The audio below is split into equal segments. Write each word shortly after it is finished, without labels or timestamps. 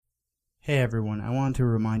Hey everyone, I want to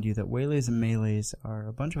remind you that Waylays and Melees are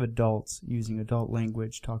a bunch of adults using adult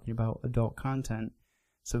language talking about adult content,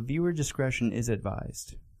 so viewer discretion is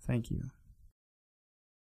advised. Thank you.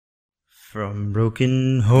 From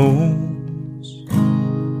broken homes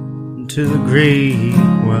to the great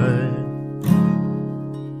wide,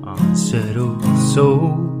 unsettled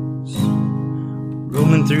souls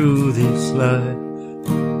roaming through this life.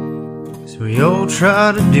 So we all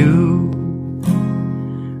try to do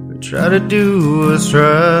what's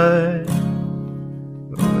right,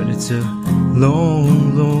 but it's a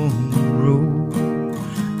long, long road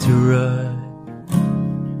to ride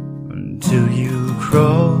until you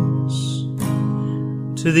cross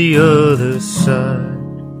to the other side.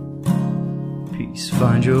 Peace,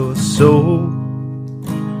 find your soul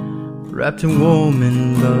wrapped in warm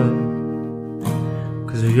and love,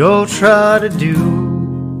 'cause we all try to do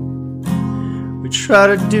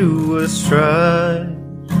what's right.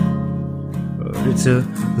 It's a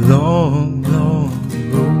long, long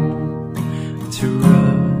road to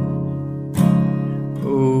ride.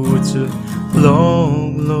 Oh, it's a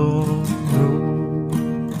long, long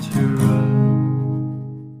road to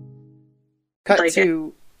ride. Cut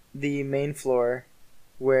to the main floor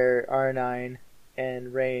where R9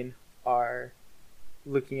 and Rain are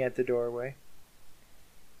looking at the doorway.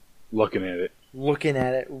 Looking at it.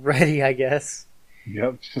 Ready, I guess.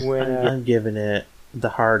 Yep. I'm giving it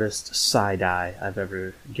the hardest side eye I've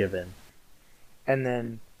ever given. And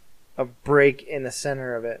then a break in the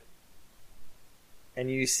center of it. And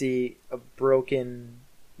you see a broken,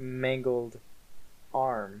 mangled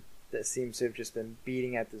arm that seems to have just been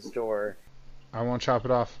beating at this door. I won't chop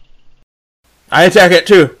it off. I attack it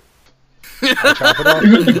too! I chop it off.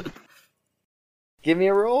 Give me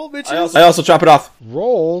a roll, bitches! I also chop it off.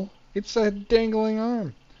 Roll? It's a dangling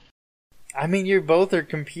arm. I mean, you both are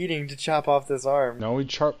competing to chop off this arm. No, we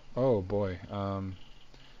chop... Oh, boy. I'm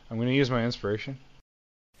going to use my inspiration.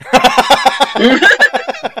 I'm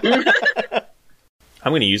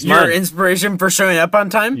going to use mine. Your inspiration for showing up on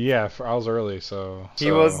time? Yeah, I was early, so...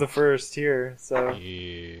 He was the first here, so...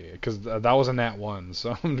 Yeah, because that was a nat 1,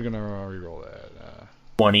 so I'm going to reroll that.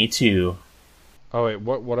 22. Oh, wait,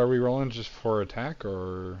 what are we rolling? Just for attack,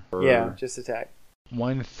 or... Yeah, just attack.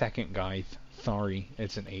 1 second, guys. Sorry,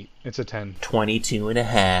 it's an 8. It's a 10. 22 and a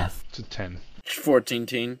half. It's a 10. 14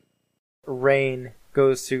 teen. Rain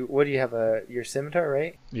goes to... What do you have? Your scimitar,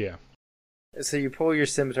 right? Yeah. So you pull your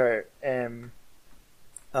scimitar, and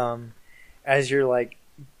as you're, like,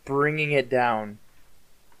 bringing it down,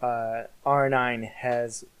 R9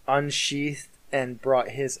 has unsheathed and brought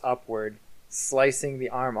his upward, slicing the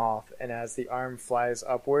arm off, and as the arm flies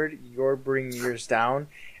upward, you're bringing yours down,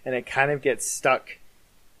 and it kind of gets stuck.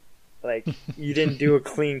 Like, you didn't do a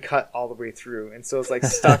clean cut all the way through, and so it's, like,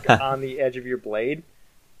 stuck on the edge of your blade.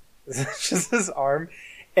 It's just this arm,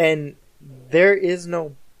 and there is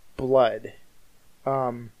no blood.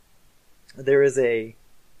 There is a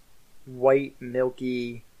white,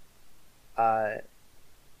 milky,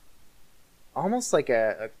 almost like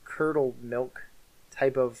a curdled milk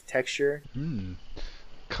type of texture.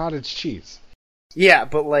 Cottage cheese. Yeah,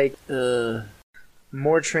 but like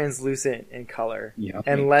more translucent in color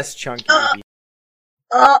and less chunky.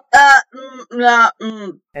 And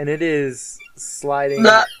it is sliding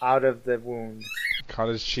out of the wound.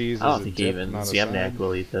 Cottage cheese. I don't think even Siamnak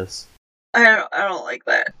will eat this. I don't like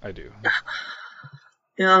that. I do.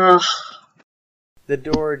 Yeah. The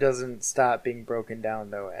door doesn't stop being broken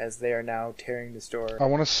down though, as they are now tearing this door. I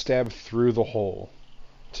want to stab through the hole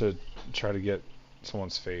to try to get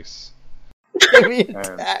someone's face. Give me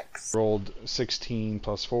attacks. Rolled 16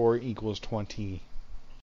 plus 4 equals 20.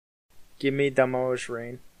 Give me damage,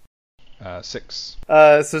 Rain. 6.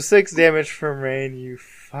 So 6 damage from Rain, you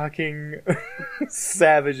fucking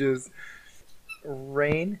savages.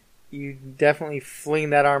 Rain, you definitely fling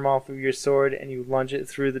that arm off of your sword and you lunge it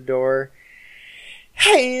through the door.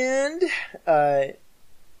 And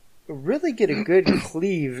really get a good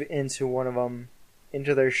cleave into one of them,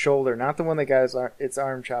 into their shoulder. Not the one that got its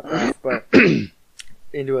arm chopped off, but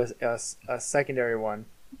into a secondary one.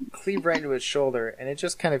 Cleave right into its shoulder, and it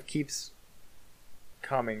just kind of keeps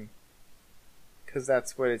coming. Because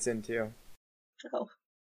that's what it's into. Oh.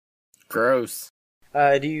 Gross.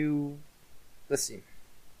 Let's see.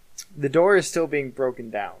 The door is still being broken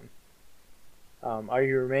down. Are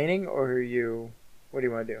you remaining, or are you... What do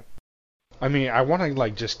you want to do? I mean, I want to,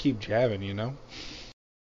 like, just keep jabbing, you know?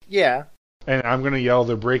 Yeah. And I'm going to yell,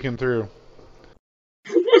 they're breaking through.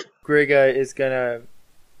 Grigga is going to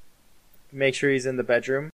make sure he's in the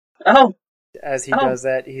bedroom. Oh. As he does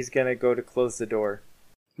that, he's going to go to close the door.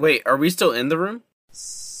 Wait, are we still in the room?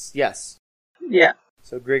 Yes. Yeah.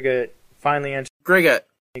 So Grigga finally enters. Grega,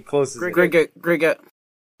 He closes it. Grega,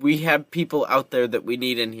 we have people out there that we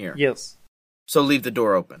need in here. Yes. So leave the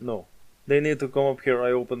door open. No. They need to come up here.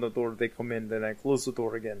 I open the door. They come in. Then I close the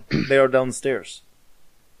door again. They are downstairs.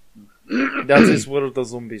 That is where the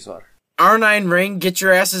zombies are. R9 Ring, get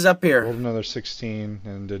your asses up here. Rolled another 16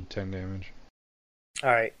 and did 10 damage.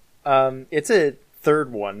 Alright. It's a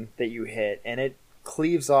third one that you hit, and it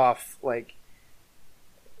cleaves off like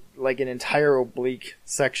an entire oblique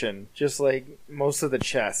section, just like most of the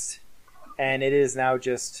chest. And it is now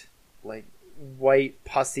just like white,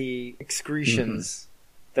 pussy excretions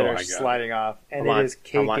that Oh, are I got sliding off, and I it is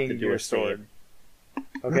want to caking do your a save. sword.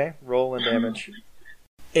 Okay, roll and damage.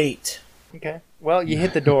 8. Okay. Well, you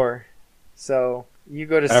hit the door, so you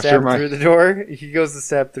go to After stab my- through the door. He goes to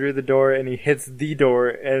stab through the door, and he hits the door,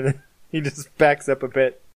 and he just backs up a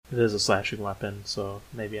bit. It is a slashing weapon, so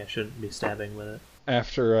maybe I shouldn't be stabbing with it.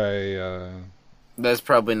 After I That's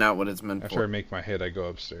probably not what it's meant after I for. make my hit, I go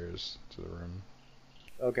upstairs to the room.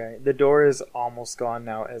 Okay, the door is almost gone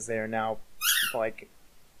now, as they are now like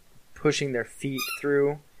pushing their feet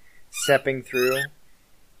through, stepping through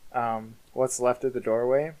what's left of the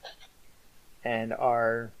doorway, and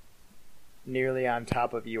are nearly on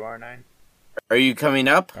top of you, R9. Are you coming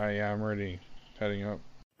up? Yeah, I'm already heading up.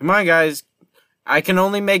 Come on, guys. I can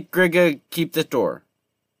only make Grega keep the door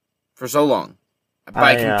for so long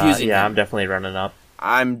by confusing Yeah, him. I'm definitely running up.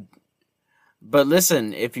 But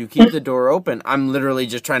listen, if you keep the door open, I'm literally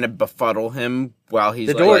just trying to befuddle him while he's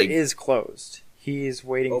The door like, is closed. He's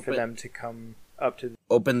waiting for Open. them to come up to,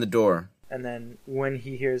 open the door. and then when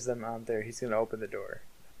he hears them out there, he's going to open the door.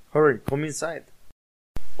 Hurry, come inside.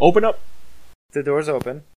 Open up! The door's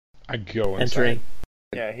open. I go inside. Entering.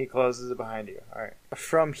 Yeah, he closes it behind you. All right.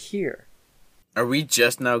 From here, Are we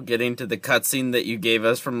just now getting to the cutscene that you gave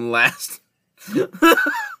us from last?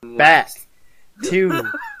 back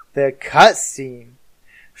to the cutscene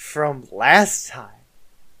from last time,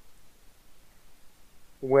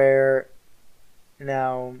 where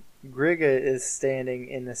now Grigga is standing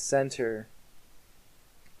in the center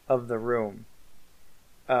of the room.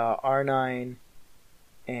 R9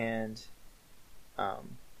 and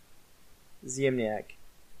Ziemniak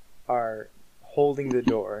are holding the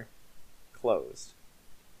door closed.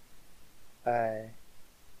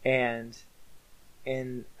 And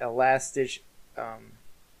in a last-ditch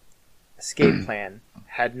escape plan,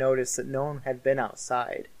 had noticed that no one had been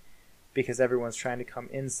outside because everyone's trying to come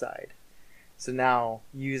inside. So now,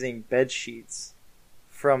 using bed sheets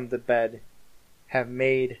from the bed, have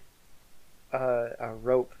made a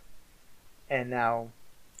rope, and now,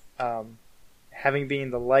 having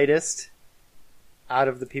been the lightest out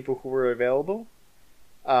of the people who were available,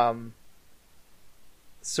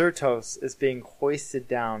 Certos is being hoisted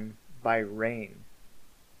down by Rain,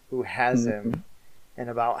 who has him, and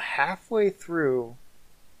about halfway through,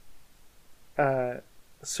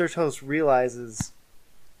 Certos realizes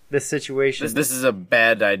the situation This is a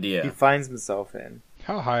bad he idea. finds himself in.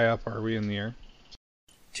 How high up are we in the air?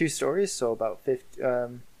 2 stories, so about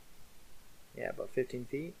 15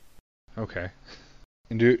 feet. Okay.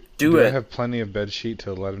 And do Do I it. have plenty of bed sheet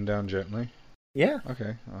to let him down gently? Yeah.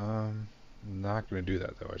 Okay. I'm not gonna do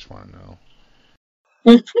that though. I just want to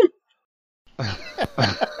know.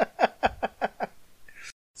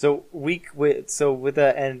 So with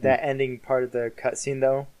that ending part of the cutscene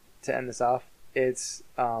though, to end this off, it's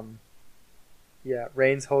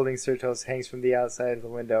Rain's holding Certos, hangs from the outside of the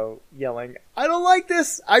window, yelling, "I don't like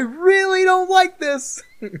this! I really don't like this!"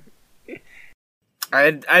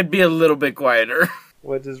 I'd be a little bit quieter.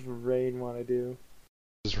 What does Rain want to do?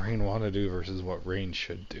 What does Rain want to do versus what Rain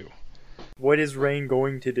should do? What is Rain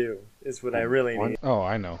going to do? Is what I really need. Oh,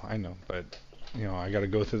 I know, but I got to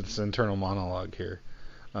go through this internal monologue here,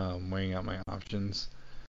 weighing out my options.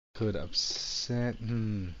 Could upset.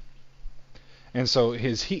 And so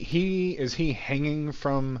is he hanging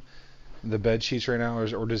from the bed sheets right now,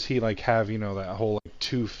 or does he like have that whole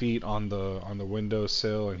 2 feet on the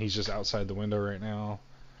windowsill, and he's just outside the window right now?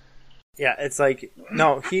 Yeah, it's like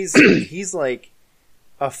no, he's like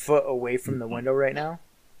a foot away from the window right now.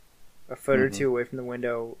 A foot or two away from the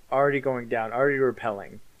window, already going down, already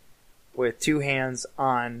repelling, with 2 hands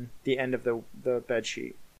on the end of the bed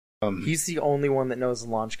sheet. He's the only one that knows the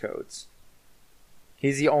launch codes.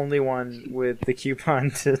 He's the only one with the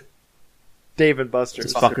coupon to Dave and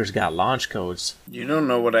Buster's. This fucker's got launch codes. You don't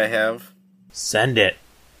know what I have. Send it.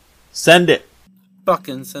 Send it.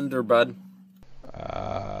 Fucking cinder bud.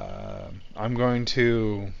 I'm going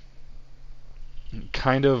to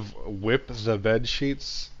kind of whip the bed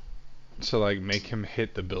sheets to make him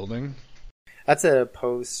hit the building. That's a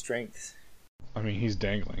opposed strength. I mean, he's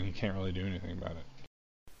dangling. He can't really do anything about it.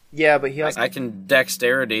 Yeah, but he also I can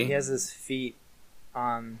dexterity. he has his feet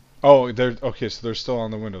on. Oh, they're okay. So they're still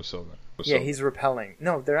on the windowsill then. Yeah, he's repelling.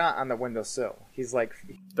 No, they're not on the windowsill. He's like,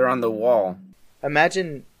 They're on the wall.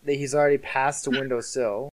 imagine that he's already past the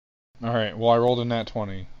windowsill. All right. Well, I rolled a nat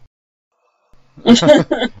 20.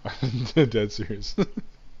 Dead serious.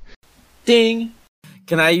 Ding.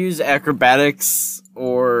 Can I use acrobatics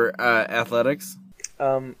or athletics?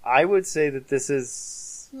 I would say that this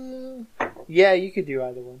is. Yeah, you could do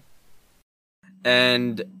either one.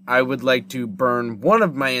 And I would like to burn one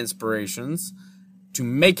of my inspirations to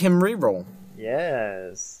make him reroll.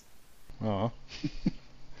 Yes. Oh.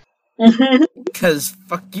 Because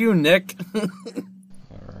fuck you, Nick.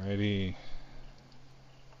 Alrighty.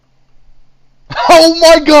 Oh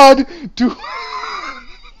my god! Dude.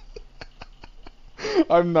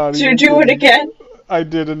 I'm not Did even you do it kidding. again? I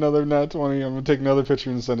did another nat 20. I'm gonna take another picture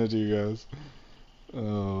and send it to you guys.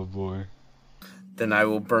 Oh boy. Then I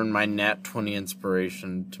will burn my nat 20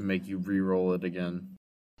 inspiration to make you reroll it again.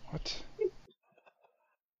 What?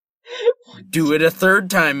 Do it a third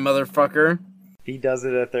time, motherfucker. If he does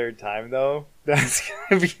it a third time, though, that's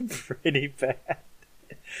gonna be pretty bad.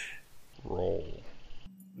 Roll.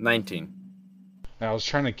 19. I was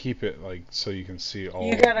trying to keep it like so you can see all.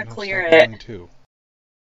 You gotta No, clear stop it. doing two.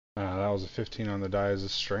 That was a 15 on the die as a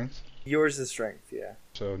strength, Yours is strength, yeah.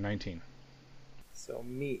 so 19. So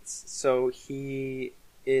meets. So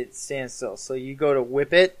it stands still. So you go to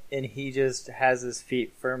whip it, and he just has his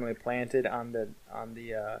feet firmly planted on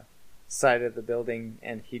the side of the building,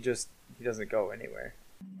 and he doesn't go anywhere.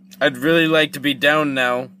 I'd really like to be down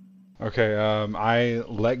now. Okay, I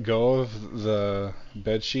let go of the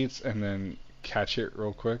bed sheets and then catch it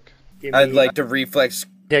real quick. Give I'd me like to reflex.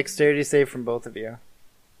 dexterity save from both of you.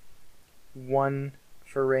 1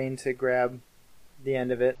 for Rain to grab the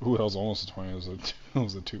end of it. Ooh, that was almost a 20. It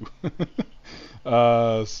was a 2.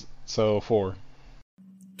 So 4.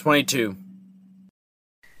 22.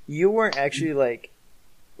 You weren't actually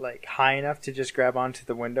like high enough to just grab onto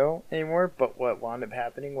the window anymore, but what wound up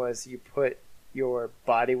happening was you put your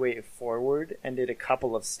body weight forward and did a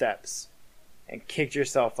couple of steps and kicked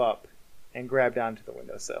yourself up and grabbed onto the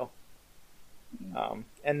windowsill.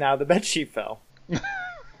 And now the bedsheet fell.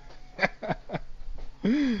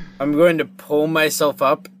 I'm going to pull myself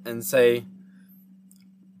up and say,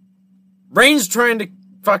 Rain's trying to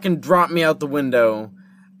fucking drop me out the window.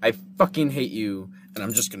 I fucking hate you. And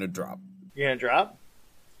I'm just gonna drop. You're gonna drop?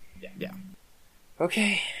 Yeah.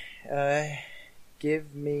 Okay.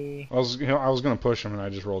 Give me. I was gonna push him and I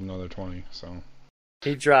just rolled another 20. So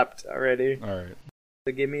He dropped already. all right.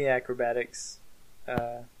 So give me acrobatics.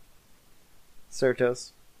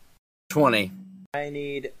 Certos. 20. I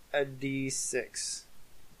need a d6.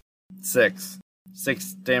 6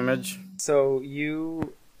 damage. So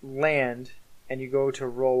you land and you go to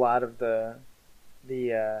roll out of the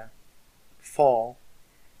fall,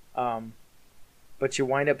 but you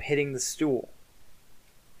wind up hitting the stool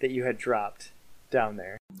that you had dropped down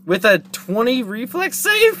there. With a 20 reflex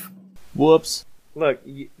save? Whoops. Look,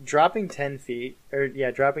 dropping 10 feet, you're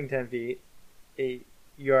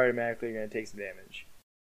automatically going to take some damage.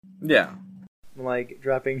 Yeah. Like,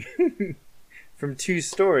 dropping from 2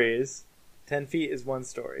 stories, 10 feet is 1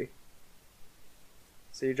 story.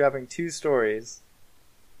 So you're dropping 2 stories,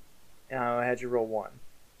 and I had you roll 1.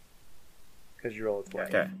 Because you rolled 20.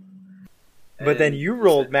 Okay. But then you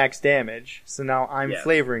rolled max damage, so now I'm Yeah.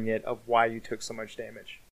 flavoring it of why you took so much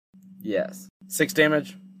damage. Yes. 6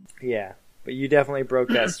 damage? Yeah, but you definitely broke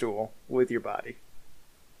that stool with your body.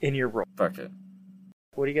 In your roll. Fuck it.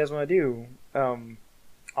 What do you guys want to do?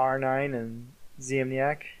 R9 and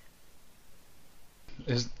Ziemniak?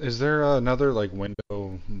 Is there another like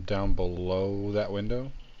window down below that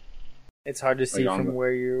window? It's hard to see on from the-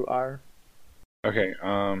 where you are. Okay,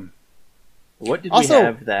 What did Also, we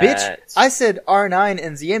have that? bitch, I said R9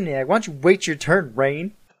 and Ziemniak. Why don't you wait your turn,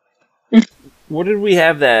 Rain? What did we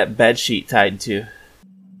have that bed sheet tied to?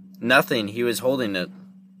 Nothing. He was holding it.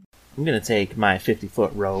 I'm gonna take my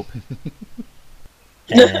 50-foot rope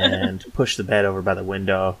and push the bed over by the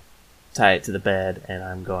window, tie it to the bed, and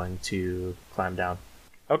I'm going to climb down.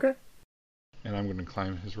 Okay. And I'm gonna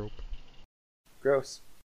climb his rope. Gross.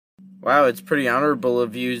 Wow, it's pretty honorable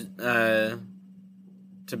of you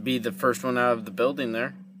to be the first one out of the building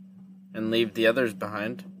there and leave the others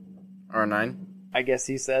behind. R9. I guess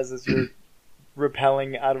he says as you're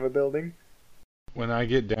rappelling out of a building. When I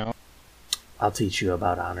get down, I'll teach you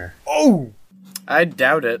about honor. Oh! I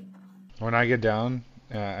doubt it.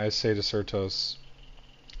 I say to Certos,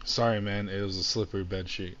 "Sorry, man, it was a slippery bed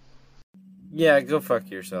sheet." Yeah, go fuck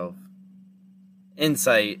yourself.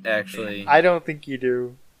 Insight, actually. I don't think you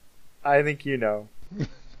do. I think you know.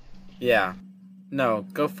 Yeah. No,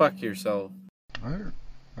 go fuck yourself. Alright,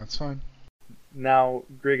 that's fine. Now,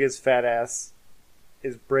 Grigga's fat ass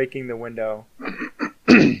is breaking the window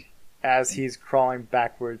as he's crawling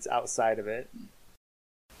backwards outside of it.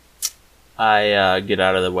 I get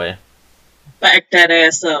out of the way. Back that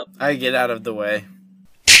ass up. I get out of the way.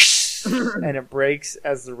 And it breaks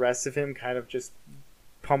as the rest of him kind of just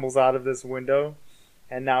pummels out of this window.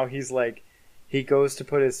 And now he's like, he goes to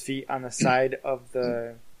put his feet on the side of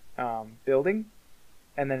the building,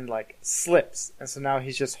 and then like slips. And so now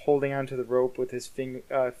he's just holding onto the rope with his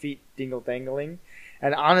feet dingle-dangling.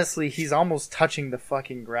 And honestly, he's almost touching the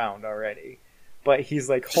fucking ground already. But he's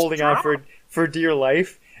like holding on for dear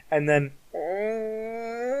life. And then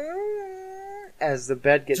as the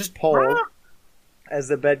bed gets pulled,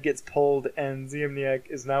 and Ziemniak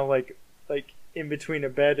is now like in between a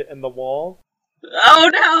bed and the wall, Oh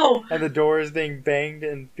no! and the door is being banged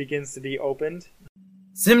and begins to be opened.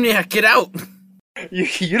 Zimniak, get out!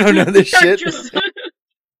 You don't know this shit.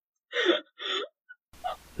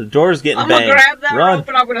 The door's getting I'm banged. gonna grab that Run. rope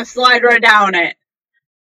and I'm gonna slide right down it.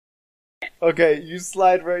 Okay, you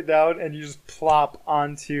slide right down and you just plop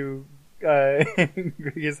onto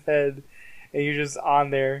Grigga's head, and you're just on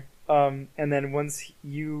there. And then once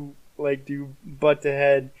you like do butt to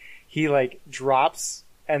head, he like drops,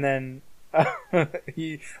 and then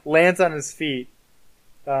he lands on his feet.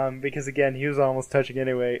 Because again, he was almost touching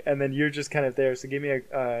anyway, and then you're just kind of there. So give me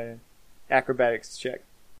a acrobatics check,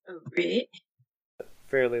 Okay.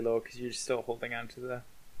 fairly low because you're still holding onto the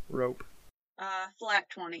rope. Flat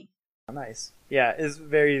 20. Nice. Yeah, it's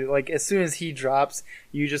very, like, as soon as he drops,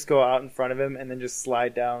 you just go out in front of him and then just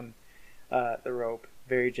slide down the rope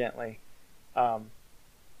very gently.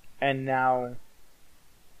 And now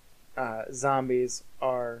zombies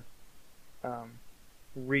are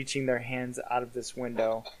reaching their hands out of this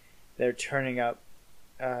window. They're turning up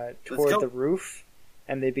toward the roof,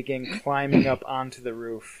 and they begin climbing up onto the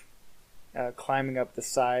roof, climbing up the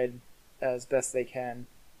side as best they can,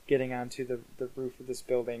 getting onto the roof of this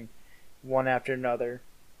building, one after another,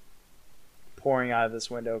 pouring out of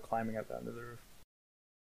this window, climbing up onto the roof.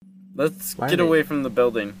 Let's Why are get they- away from the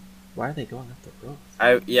building. Why are they going up the roof?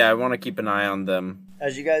 I want to keep an eye on them.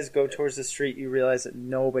 As you guys go towards the street, you realize that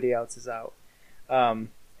nobody else is out.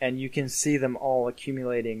 And you can see them all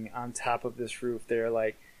accumulating on top of this roof. They're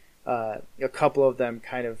like, a couple of them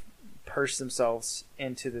kind of perch themselves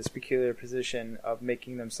into this peculiar position of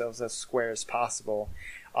making themselves as square as possible.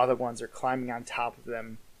 Other ones are climbing on top of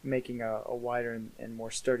them, making a wider and more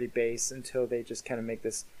sturdy base until they just kind of make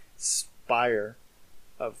this spire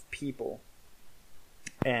of people.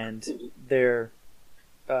 And they're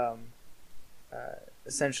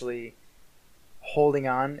essentially holding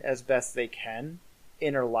on as best they can,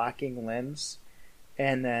 interlocking limbs,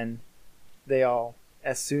 and then they all,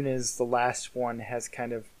 as soon as the last one has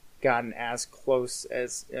kind of gotten as close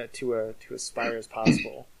as to a spire as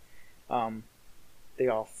possible, they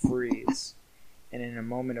all freeze, and in a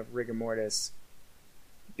moment of rigor mortis,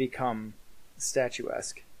 become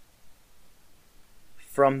statuesque.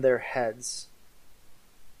 From their heads,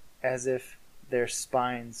 as if their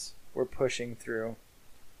spines were pushing through,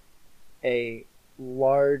 a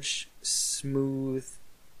large, smooth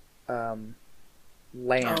lance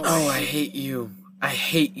Oh, I hate you. I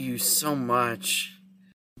hate you so much.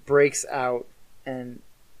 breaks out and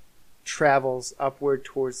travels upward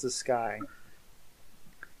towards the sky.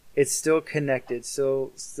 It's still connected,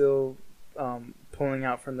 still pulling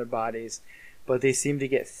out from their bodies, but they seem to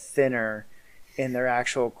get thinner in their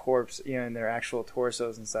actual corpse, in their actual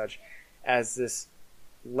torsos and such, as this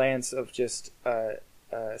lance of just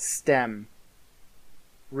stem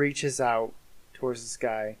reaches out towards the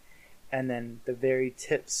sky, and then the very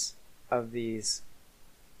tips of these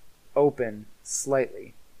open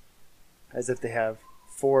slightly, as if they have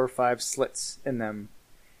 4 or 5 slits in them,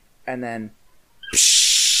 and then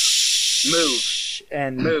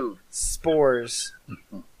Move. spores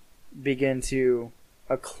begin to,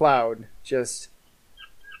 a cloud just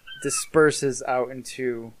disperses out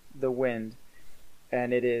into the wind,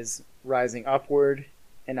 and it is rising upward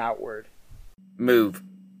and outward. Move.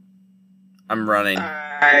 I'm running.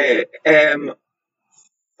 I am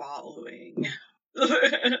following.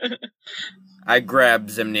 I grab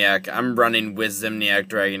Zimniak. I'm running with Zimniak,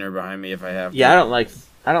 dragging her behind me if I have to. Yeah, I don't like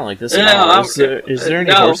this at No, all. I'm- Is there any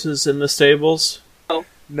no. horses in the stables?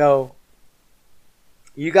 No.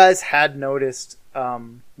 You guys had noticed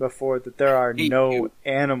before that there are Hate no you.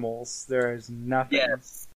 animals. There is nothing.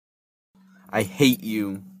 Yes. I hate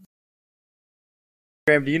you.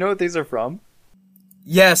 Graham, do you know what these are from?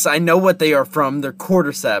 Yes, I know what they are from. They're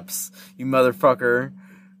cordyceps, you motherfucker.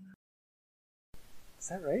 Is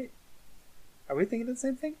that right? Are we thinking the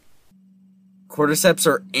same thing? Cordyceps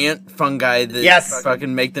are ant fungi that Yes!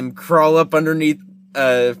 fucking make them crawl up underneath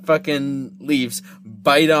fucking leaves,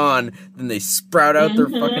 bite on, then they sprout out their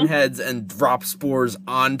fucking heads and drop spores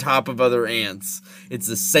on top of other ants. It's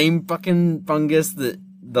the same fucking fungus that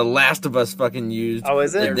The Last of Us fucking used. Oh,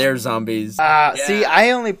 is it? And they're zombies. See,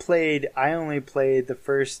 I only played the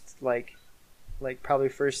first probably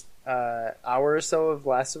first hour or so of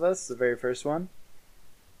Last of Us, the very first one,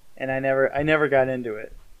 and I never got into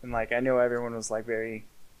it. And like I know everyone was like very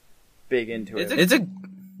big into it. It's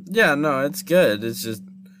good. It's just,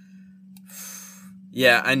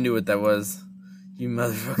 yeah, I knew what that was. You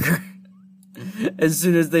motherfucker. As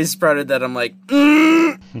soon as they sprouted that, I'm like,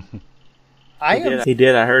 He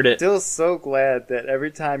did. I heard it. Still so glad that every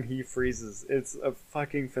time he freezes, it's a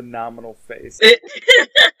fucking phenomenal face.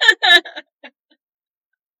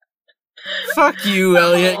 fuck you,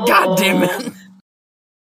 Elliot. God damn it.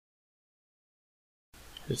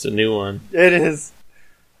 It's a new one. It is.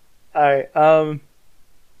 Alright,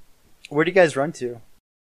 where do you guys run to?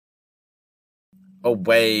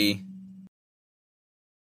 Away.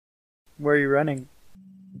 Where are you running?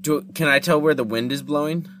 Can I tell where the wind is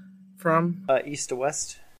blowing from? East to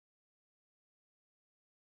west.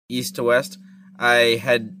 East to west? I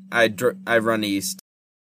run east.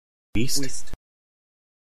 East?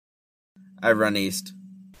 I run east.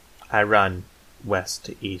 I run west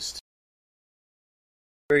to east.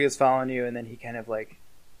 Greg is following you, and then he kind of like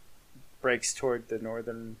breaks toward the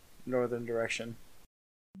northern direction.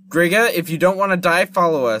 Grega, if you don't want to die,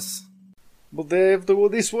 follow us. Well, they have to go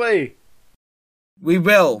this way. We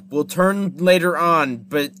will. We'll turn later on,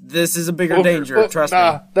 but this is a bigger danger. Trust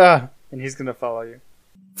me. And he's gonna follow you.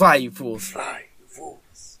 Fly, you fools. Fly, you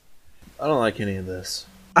fools. I don't like any of this.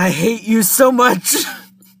 I hate you so much.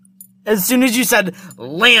 As soon as you said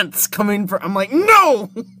Lance coming for, I'm like, no.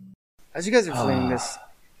 As you guys are fleeing this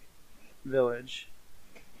village,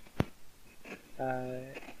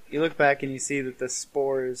 you look back and you see that the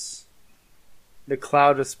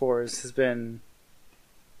cloud of spores has been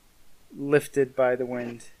lifted by the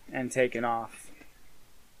wind and taken off.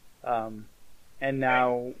 And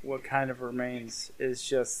now what kind of remains is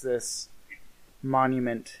just this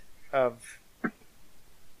monument of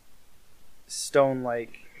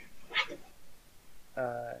stone-like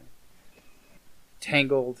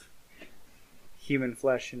tangled human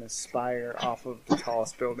flesh in a spire off of the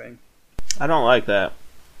tallest building. I don't like that.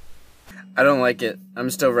 I don't like it. I'm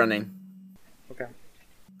still running. Okay.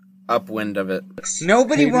 Upwind of it.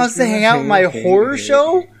 Nobody wants to hang out with my horror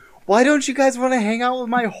show? Why don't you guys want to hang out with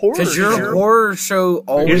my horror show? Because your horror show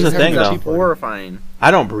always Here's the thing, ends up though. horrifying.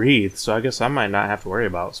 I don't breathe, so I guess I might not have to worry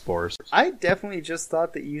about spores. I definitely just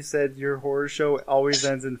thought that you said your horror show always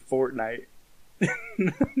ends in Fortnite.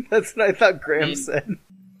 That's what I thought Graham said.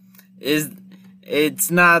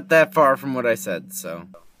 It's not that far from what I said, so.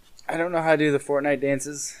 I don't know how to do the Fortnite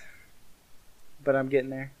dances, but I'm getting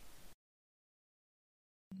there.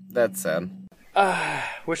 That's sad.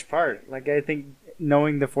 Which part? Like, I think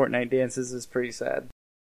knowing the Fortnite dances is pretty sad.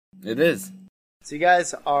 It is. So you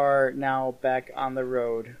guys are now back on the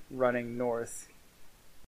road, running north.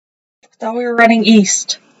 Thought we were running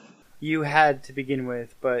east. You had to begin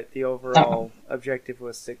with, but the overall objective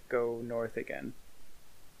was to go north again.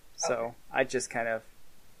 So I just kind of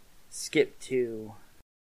skipped to...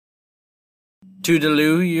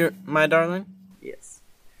 Toodaloo, my darling? Yes.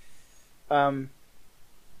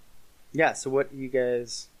 Yeah, so what do you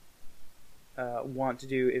guys want to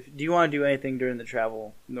do? Do you want to do anything during the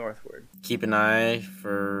travel northward? Keep an eye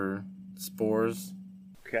for spores.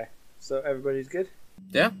 Okay. So everybody's good?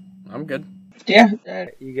 Yeah, I'm good. Yeah.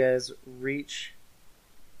 You guys reach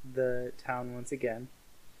the town once again.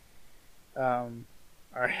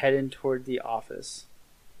 Are heading toward the office.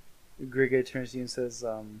 Griga turns to you and says,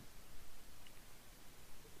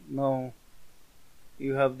 no,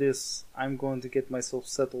 you have this. I'm going to get myself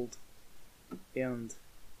settled and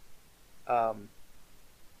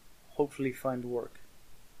hopefully find work.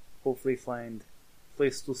 Hopefully find a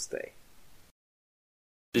place to stay.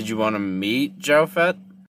 Did you want to meet Jofet?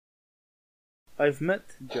 I've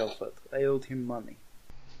met Jelfet. I owed him money.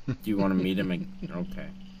 Do you want to meet him again? Okay.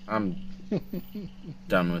 I'm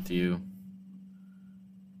done with you.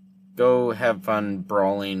 Go have fun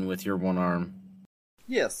brawling with your one arm.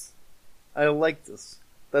 Yes, I like this.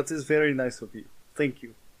 That is very nice of you. Thank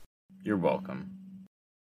you. You're welcome.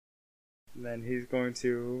 And then he's going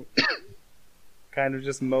to kind of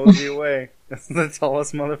just mosey away. That's the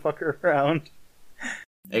tallest motherfucker around.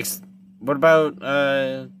 What about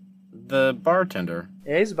the bartender?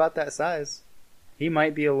 Yeah, he's about that size. He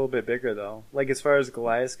might be a little bit bigger though. Like as far as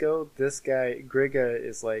Goliaths go, this guy Griga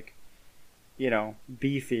is like,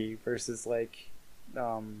 beefy versus like,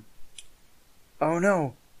 oh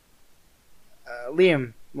no,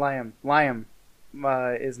 Liam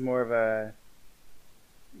is more of a,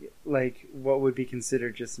 like, what would be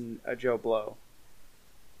considered just a Joe Blow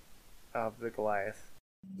of the Goliath.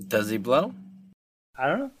 Does he blow? I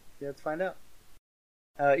don't know. You have to find out.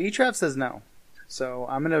 E-Trap says no. So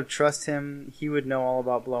I'm going to trust him. He would know all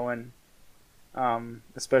about blowing,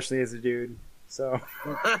 especially as a dude. So.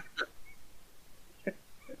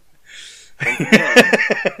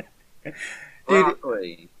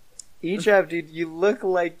 Dude, E-Trap, dude, you look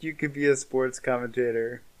like you could be a sports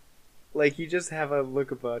commentator. Like, you just have a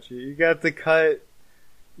look about you. You got the cut.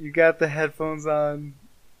 You got the headphones on.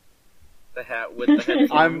 The hat with the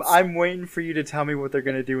headphones. I'm waiting for you to tell me what they're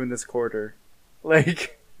gonna do in this quarter.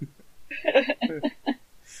 Like,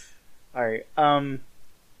 all right.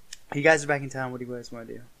 You guys are back in town. What do you guys want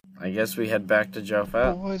to do? I guess we head back to Joe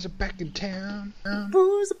Fett. Boys are back in town.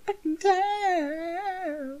 Boys are back in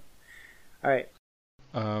town. All right.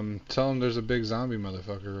 Tell him there's a big zombie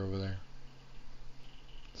motherfucker over there.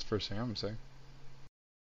 That's the first thing I'm gonna say.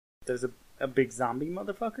 There's a big zombie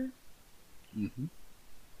motherfucker? Mm-hmm.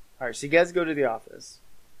 Alright, so you guys go to the office.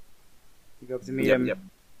 You go up to meet him. Yep.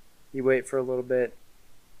 You wait for a little bit.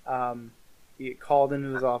 You get called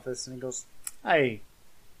into his office, and he goes, "Hey,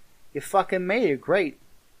 you fucking made it. Great.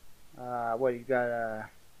 What, you got,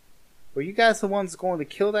 were you guys the ones going to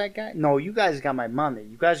kill that guy? No, you guys got my money.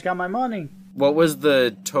 You guys got my money." What was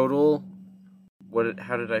the total?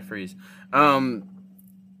 How did I freeze?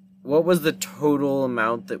 What was the total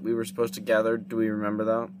amount that we were supposed to gather? Do we remember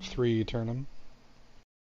that? 3 Eternum.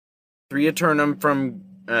 3 Eternum from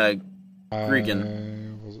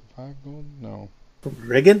Grigan. Was it 5 gold? No. From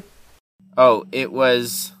Grigan? Oh, it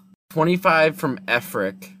was 25 from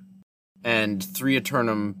Efric and 3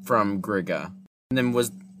 Eternum from Grigga. And then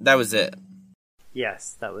that was it?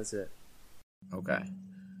 Yes, that was it. Okay.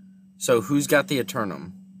 So who's got the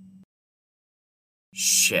Eternum?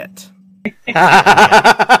 Shit.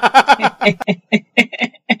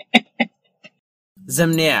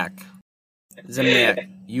 Zemniak,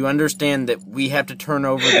 you understand that we have to turn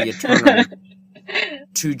over the Eternum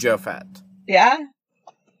to Jofat. Yeah?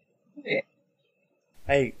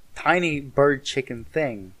 Hey, tiny bird chicken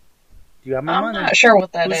thing. Do you have my money? I'm not sure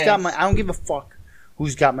what that is. Who's got my... I don't give a fuck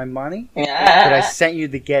who's got my money. Yeah. But I sent you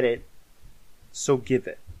to get it, so give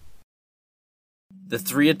it. The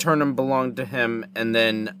 3 Eternum belonged to him, and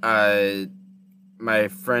then my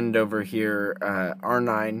friend over here,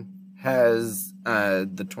 R9, has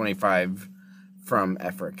the 25 from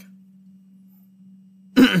Efric.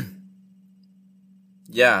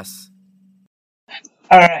 Yes.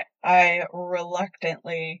 Alright, I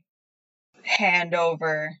reluctantly hand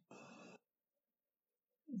over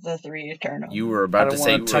the 3 Eternal. You were about to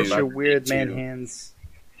say I don't want to touch two. your weird man hands.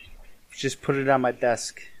 Just put it on my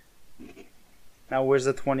desk. Now where's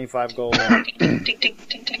the 25 gold? Tink, tink,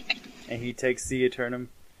 tink, tink. And he takes the Eternum.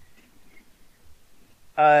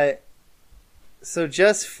 So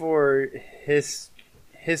just for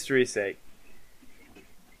history's sake,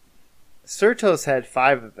 Certos had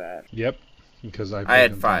 5 of that. Yep. Because I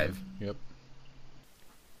had 5. Yep.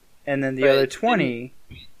 And then the other 20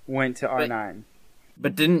 went to R9.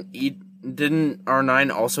 But didn't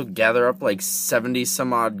R9 also gather up like 70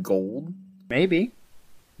 some odd gold? Maybe.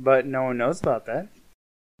 But no one knows about that.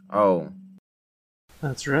 Oh.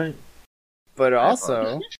 That's right. But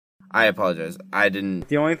also, I apologize. I didn't.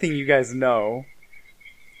 the only thing you guys know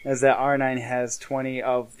is that R9 has 20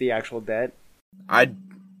 of the actual debt. I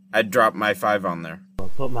dropped my 5 on there. I'll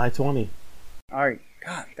put my 20. Alright.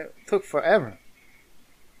 God, that took forever.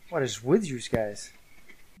 What is with you guys?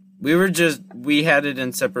 We had it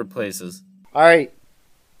in separate places. Alright.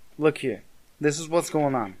 Look here. This is what's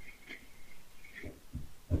going on.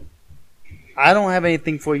 I don't have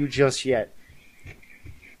anything for you just yet.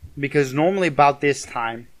 Because normally about this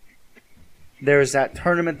time, there's that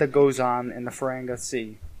tournament that goes on in the Faranga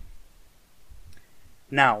Sea.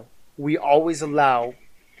 Now, we always allow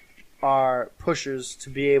our pushers to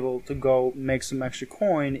be able to go make some extra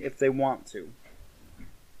coin if they want to.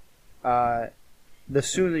 The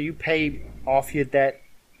sooner you pay off your debt,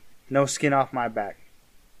 no skin off my back.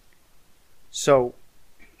 So,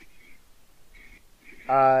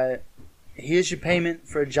 here's your payment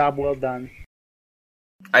for a job well done.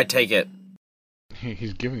 I take it.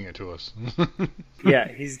 He's giving it to us. Yeah,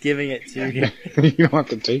 he's giving it to you. You don't have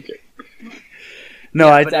to take it. No,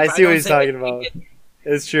 Yeah, I but if see I what don't he's say talking I about. take it-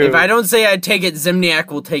 It's true. If I don't say I take it, Zemniak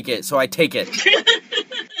will take it, so I take it.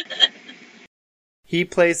 He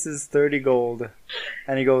places 30 gold,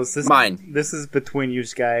 and he goes, Mine. This is between you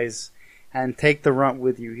guys. and take the runt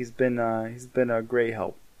with you. He's been a great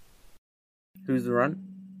help. Who's the run?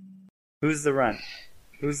 Who's the runt?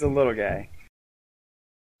 Who's the little guy?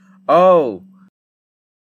 Oh,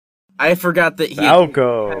 I forgot that he.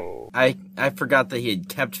 Falco. I forgot that he had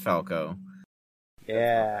kept Falco.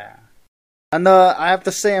 Yeah. And I have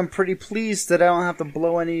to say I'm pretty pleased that I don't have to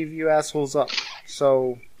blow any of you assholes up.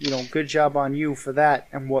 So, good job on you for that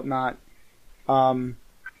and whatnot. Get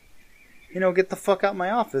the fuck out my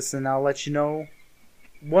office and I'll let you know.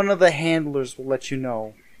 One of the handlers will let you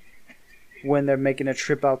know when they're making a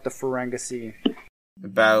trip out to Ferengi Sea.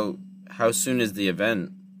 About how soon is the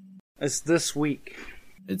event? It's this week.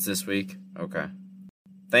 It's this week? Okay.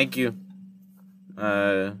 Thank you.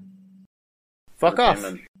 Fuck okay, off.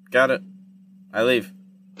 Man. Got it. I leave.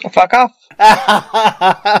 Fuck off.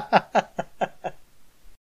 I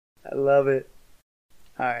love it.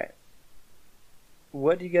 Alright.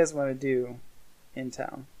 What do you guys want to do in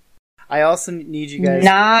town? I also need you guys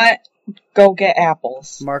Not go get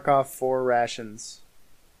apples. mark off 4 rations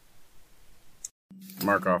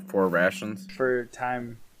Mark off 4 rations. for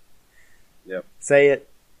time. Yep. Say it.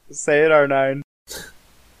 Say it, R9.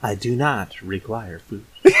 I do not require food.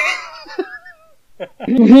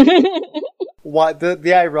 What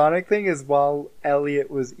the ironic thing is, while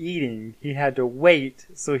Elliot was eating, he had to wait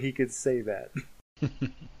so he could say that.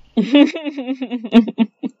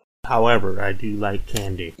 However, I do like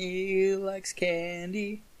candy. He likes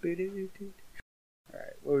candy.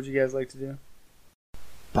 Alright, what would you guys like to do?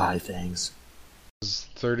 Buy things. Is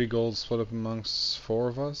 30 gold split up amongst 4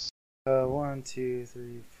 of us? 1, 2,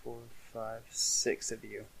 3, 4, 5, 6 of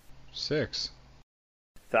you. 6.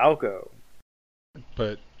 Falco.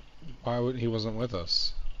 But why would he wasn't with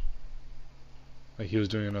us? Like he was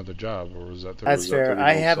doing another job, or was that? That's was that fair. 30 I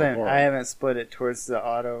gold so haven't far? I haven't split it towards the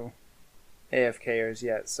auto AFKers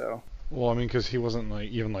yet, so. Well, I mean, because he wasn't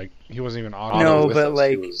he wasn't even auto. No, with but us.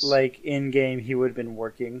 He was- like in game, he would have been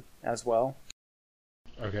working as well.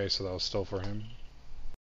 Okay, so that was still for him.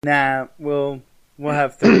 Nah, we'll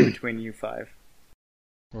have 3 between you 5.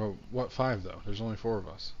 Well, what 5 though? There's only 4 of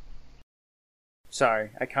us. Sorry,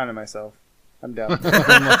 I counted myself. I'm dumb.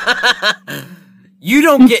 You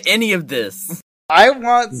don't get any of this. I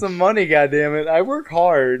want some money, goddammit. I work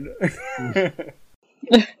hard.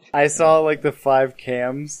 I saw like the 5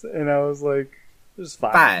 cams, and I was like, "There's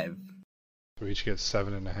 5." 5. We each get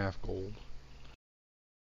 7.5 gold.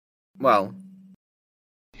 Well,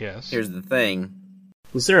 Yes. here's the thing.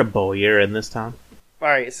 Was there a bowyer in this town? All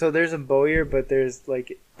right, so there's a bowyer, but there's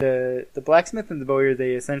like the blacksmith and the bowyer.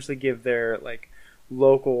 They essentially give their like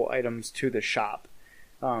local items to the shop.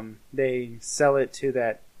 They sell it to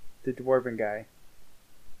the dwarven guy,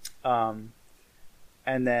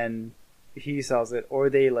 and then he sells it, or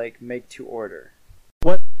they like make to order.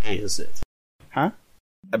 What day is it? Huh?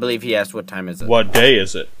 I believe he asked what time is it. What day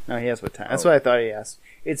is it? No, he asked what time. That's what I thought he asked.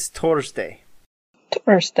 It's Thursday.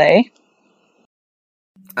 Thursday.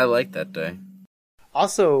 I like that day.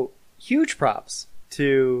 Also, huge props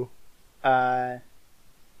to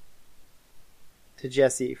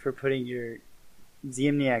Jesse for putting your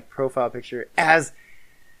Ziemniak profile picture as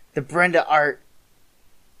the Brenda art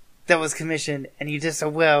that was commissioned, and you did so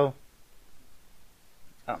well.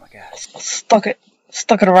 Oh my god.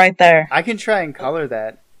 Stuck it right there. I can try and color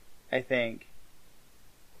that, I think.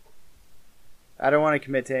 I don't want to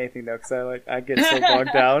commit to anything though, because I get so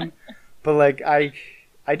bogged down. But like I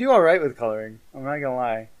do all right with coloring. I'm not gonna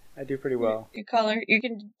lie, I do pretty well. You color. You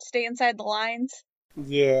can stay inside the lines.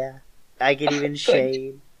 Yeah, I can even Good.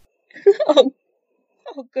 shade Oh,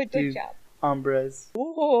 good Dude. job. umbras.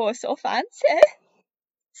 Oh, so fancy.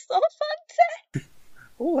 So fancy.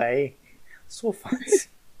 Oh, hey, so fun.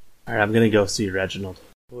 Alright, I'm gonna go see Reginald.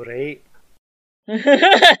 Great.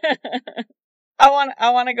 I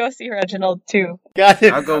want to go see Reginald too. Got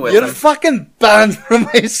it. I'll go with You're him. fucking banned from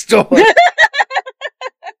my store.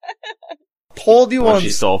 Told you Where once. she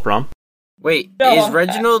stole from? Wait, No.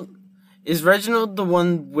 is Reginald the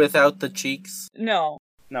one without the cheeks? No.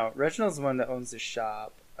 No, Reginald's the one that owns the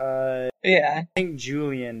shop. Yeah. I think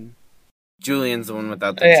Julian. Julian's the one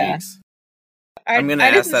without the Yeah. cheeks. I I'm gonna I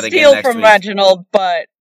ask didn't that again steal next from week. Reginald, but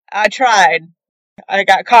I tried. I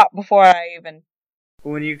got caught before I even.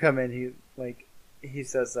 When you come in, he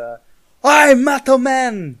says, "I'm Metal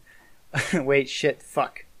Man." Wait, shit,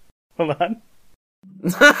 fuck. Hold on.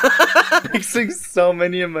 Mixing so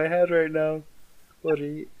many in my head right now. What are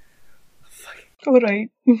you? Alright.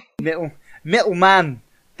 Metal Man.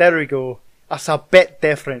 There we go. That's a bit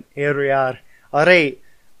different. Here we are. Alright.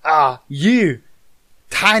 You.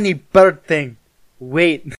 Tiny bird thing.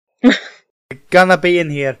 Wait. You're gonna be in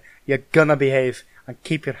here. You're gonna behave. And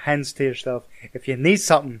keep your hands to yourself. If you need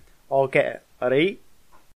something, Okay, ready?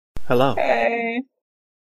 Hello. Hey.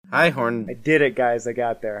 Hi, I Horn. did it, guys. I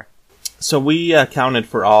got there. So we counted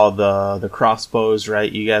for all the crossbows, right?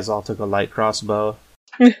 You guys all took a light crossbow.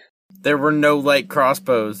 There were no light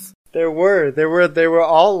crossbows. They were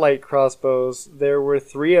all light crossbows. There were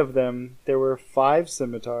 3 of them. There were 5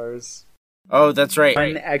 scimitars. Oh, that's right.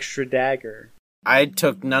 One extra dagger. I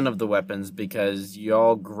took none of the weapons because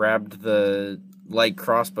y'all grabbed the light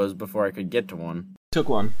crossbows before I could get to one. Took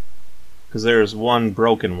one. Because there's one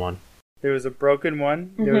broken one. There was a broken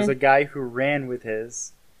one. There was a guy who ran with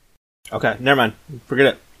his. Okay, never mind.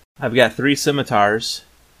 Forget it. I've got 3 scimitars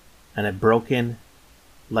and a broken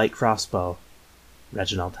light crossbow.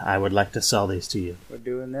 Reginald, I would like to sell these to you. We're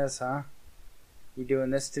doing this, huh? You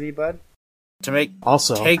doing this to me, bud? To make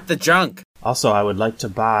Also, take the junk. I would like to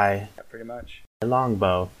buy Yeah, pretty much. a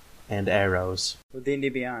longbow and arrows. With D&D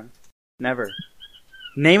Beyond. Never.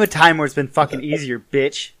 Name a time where it's been fucking easier,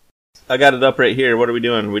 bitch. I got it up right here. What are we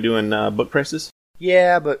doing? Are we doing book prices?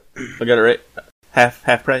 Yeah, but I got it right.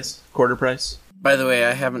 Half price? Quarter price? By the way,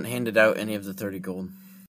 I haven't handed out any of the 30 gold.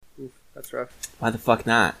 oof, that's rough. Why the fuck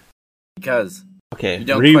not? Because Okay, you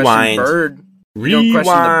don't rewind. question Bird. You don't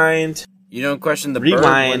question Rewind. You don't question the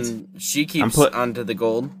Rewind. bird when she keeps onto the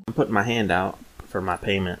gold. I'm putting my hand out for my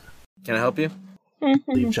payment. Can I help you?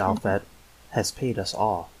 Leaf Jalfet has paid us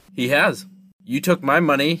all. He has. You took my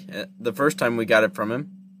money the first time we got it from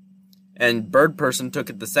him. And Bird Person took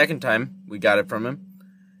it the second time we got it from him.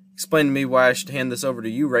 Explain to me why I should hand this over to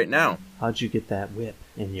you right now. How'd you get that whip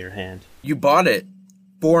in your hand? You bought it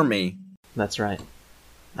for me, That's right.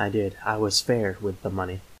 I did. I was fair with the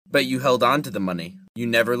money. but you held on to the money. You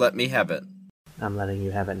never let me have it. I'm letting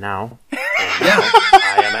you have it now. Yeah.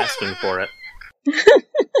 I am asking for it.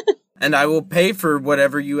 And I will pay for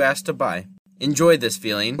whatever you ask to buy. Enjoy this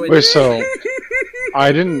feeling. Wait, so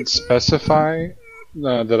I didn't specify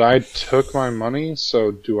that I took my money,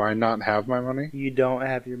 so do I not have my money? You don't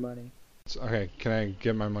have your money. Okay, can I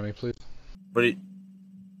get my money, please? But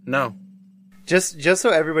no. Just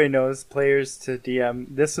so everybody knows, players to DM,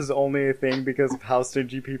 this is only a thing because of how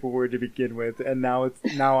stingy people were to begin with, and now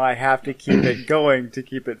I have to keep it going to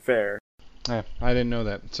keep it fair. Yeah, I didn't know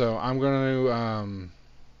that. So I'm going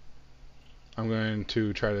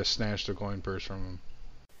to try to snatch the coin purse from him.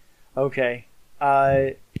 Okay.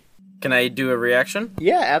 Can I do a reaction?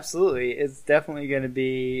 Yeah, absolutely. It's definitely going to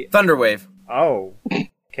be... Thunderwave. Oh.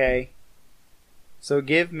 Okay. So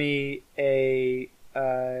give me a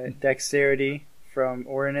dexterity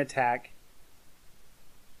or an attack.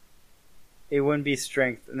 It wouldn't be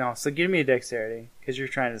strength. No, so give me a dexterity, because you're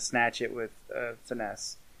trying to snatch it with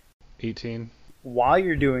finesse. 18. While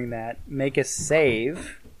you're doing that, make a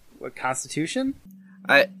save. What, Constitution?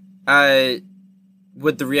 I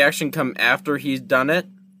would the reaction come after he's done it?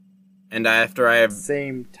 And after I have...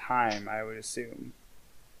 Same time, I would assume.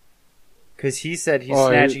 Because he said he's Well,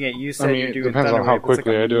 snatching it. You said you're it doing depends on how Thunderwave. It's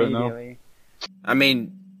quickly I do it now. immediately. I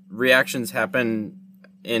mean, reactions happen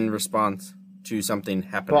in response to something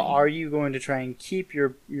happening. But are you going to try and keep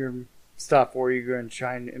your stuff, or are you going to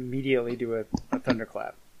try and immediately do a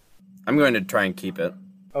thunderclap? I'm going to try and keep it.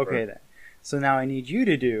 Okay, then. So now I need you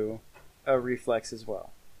to do a reflex as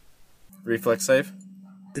well. Reflex save?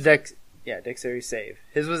 Dexterity save.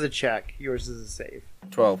 His was a check. Yours is a save.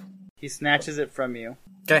 12. He snatches it from you.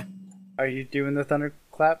 Okay. Are you doing the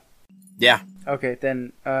thunderclap? Yeah. Okay,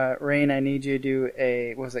 then, Rain, I need you to do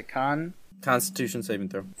a, what was it, Constitution saving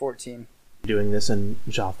throw. 14. Doing this in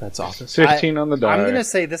Jalfet's office. 15 on the die. I'm going to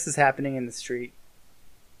say this is happening in the street.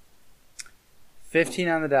 15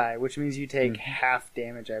 on the die, which means you take half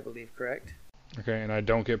damage, I believe, correct? Okay, and I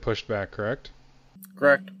don't get pushed back, correct?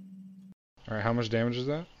 Correct. Alright, how much damage is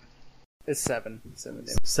that? It's 7. 7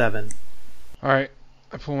 damage. 7. Alright,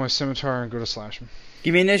 I pull my scimitar and go to slash him.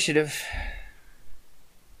 Give me initiative.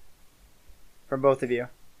 From both of you.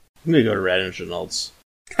 I'm gonna go to Reginald's.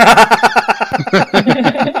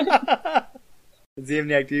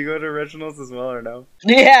 Ziemniak, do you go to Reginald's as well or no?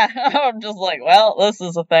 Yeah, I'm just like, well, this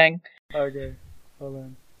is a thing. Okay,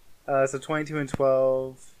 hold on. So 22 and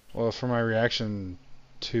 12. Well, for my reaction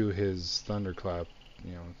to his thunderclap,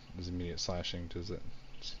 his immediate slashing,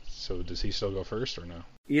 does he still go first or no?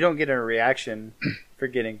 You don't get a reaction for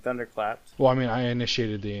getting thunderclapped. Well, I mean, I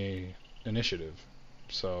initiated the initiative,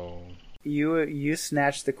 so... You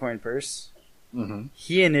snatched the coin purse. Mm-hmm.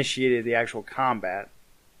 He initiated the actual combat.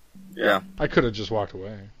 Yeah. I could have just walked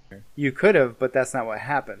away. You could have, but that's not what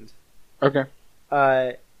happened. Okay.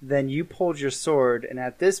 Then you pulled your sword, and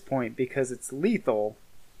at this point, because it's lethal,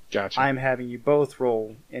 Gotcha. I'm having you both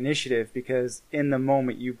roll initiative, because in the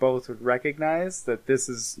moment you both would recognize that this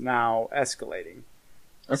is now escalating.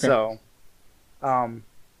 Okay. So,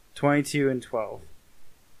 22 and 12.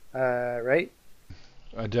 Right?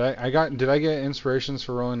 Did I get inspirations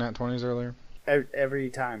for rolling nat 20s earlier? Every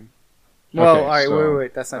time. Well, Okay, alright, so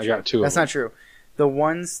wait. That's not I true. got 2 of That's them. not true. The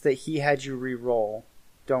ones that he had you re-roll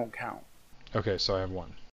don't count. Okay, so I have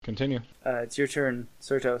 1. Continue. It's your turn,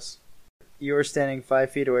 Certos. You're standing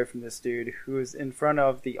 5 feet away from this dude who is in front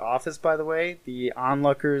of the office, by the way. The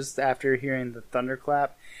onlookers, after hearing the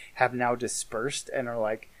thunderclap, have now dispersed and are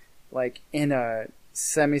like in a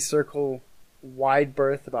semicircle wide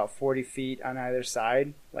berth about 40 feet on either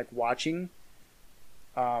side, like watching.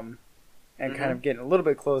 And kind of getting a little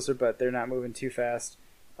bit closer, but they're not moving too fast.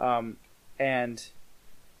 And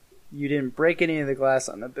you didn't break any of the glass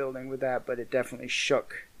on the building with that, but it definitely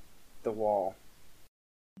shook the wall.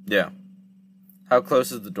 Yeah. How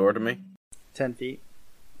close is the door to me? 10 feet.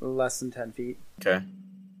 Less than 10 feet. Okay.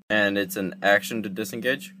 And it's an action to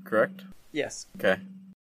disengage, correct? Yes. Okay.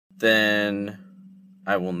 Then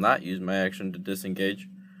I will not use my action to disengage.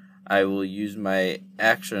 I will use my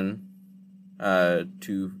action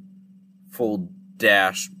to full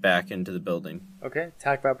dash back into the building. Okay.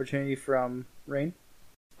 Attack of opportunity from Rain.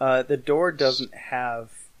 The door doesn't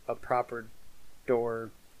have a proper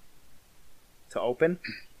door to open.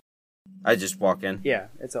 I just walk in. Yeah,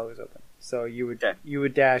 it's always open. So you would Okay. you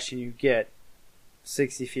would dash and you get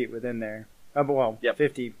 60 feet within there. Yep.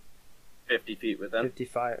 50, 50 feet with them.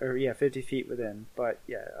 55, or yeah, 50 feet within. But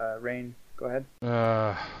yeah, Rain, go ahead.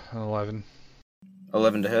 11.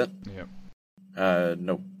 11 to hit? Yep.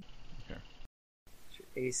 Nope. Your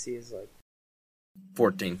AC is like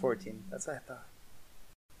 14. 14. That's what I thought.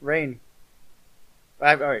 Rain.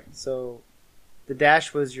 Alright, so the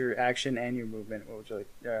dash was your action and your movement. What would you like,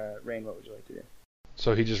 Rain, what would you like to do?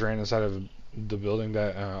 So he just ran inside of the building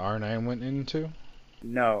that R9 went into?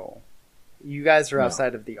 No. You guys are No.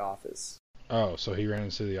 outside of the office. Oh, so he ran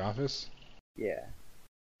into the office? Yeah.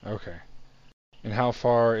 Okay. And how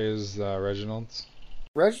far is Reginald's?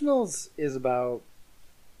 Reginald's is about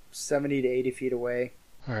 70 to 80 feet away.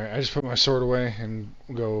 Alright, I just put my sword away and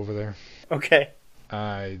go over there. Okay.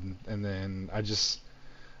 And then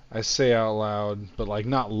I say out loud, but like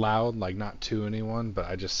not loud, like not to anyone, but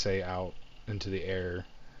I just say out into the air,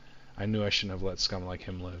 I knew I shouldn't have let scum like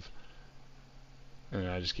him live. And then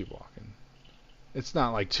I just keep walking. It's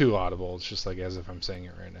not like too audible, it's just like as if I'm saying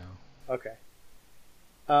it right now. Okay.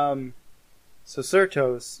 So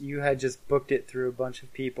Certos, you had just booked it through a bunch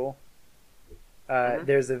of people.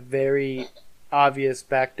 There's a very obvious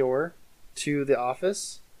back door to the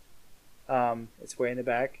office. It's way in the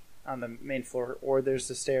back on the main floor, or there's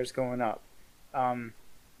the stairs going up.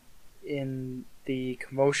 In the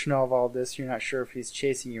commotion of all this, you're not sure if he's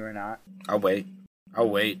chasing you or not. I'll wait. I'll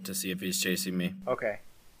wait to see if he's chasing me. Okay.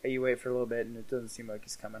 You wait for a little bit, and it doesn't seem like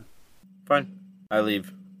he's coming. Fine. I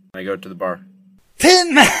leave. I go to the bar.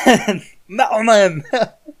 Tin Man! Metal Man!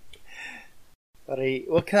 Alright,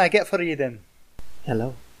 what can I get for you then?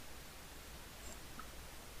 Hello.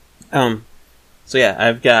 So yeah,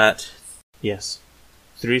 I've got,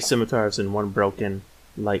 3 scimitars and 1 broken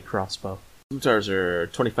light crossbow. Scimitars are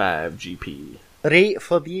 25 GP. Right,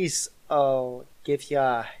 for these, I'll give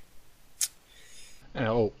ya... And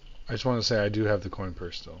I just want to say I do have the coin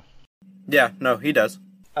purse still. Yeah, no, he does.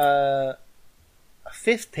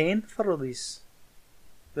 15 for these.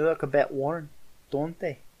 They look a bit worn, don't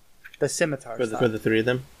they? The scimitars. For the 3 of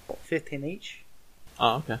them? 15 each.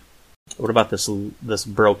 Oh, okay. What about this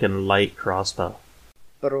broken light crossbow?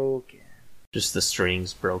 Broken. Just the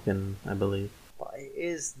strings broken, I believe. But it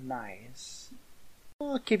is nice.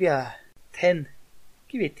 I'll give you 10.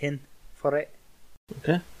 Give you 10 for it.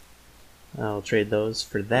 Okay. I'll trade those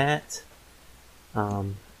for that.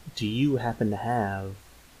 Do you happen to have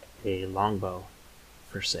a longbow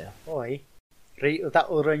for sale? Oi. Right, well,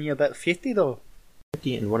 that'll run you about 50 though.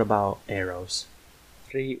 50, and what about arrows?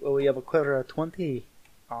 Right, well, we have a quarter of 20.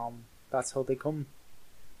 That's how they come.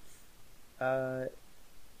 And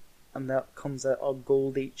that comes at a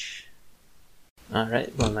gold each.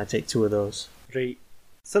 Alright, well, I take 2 of those. Right.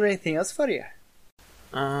 Is there anything else for you?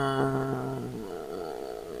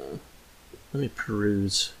 Let me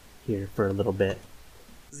peruse here for a little bit.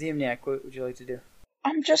 Ziemniak, what would you like to do?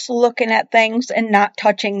 I'm just looking at things and not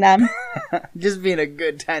touching them. Just being a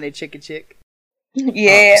good tiny chicken chick.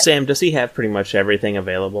 Yeah. Sam, does he have pretty much everything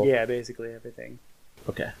available? Yeah, basically everything.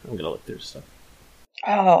 Okay, I'm gonna look through stuff.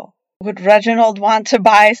 Oh, would Reginald want to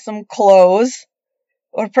buy some clothes?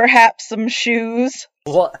 Or perhaps some shoes?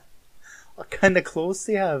 What kind of clothes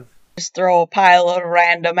do you have? Just throw a pile of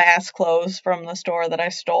random ass clothes from the store that I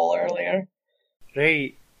stole earlier.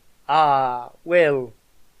 Right. Well.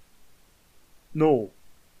 No.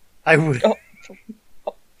 I would. Oh.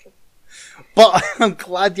 But I'm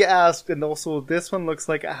glad you asked, and also this one looks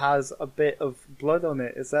like it has a bit of blood on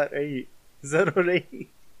it. Is that right? Is that alright?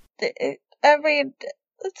 I mean,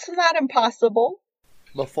 it's not impossible.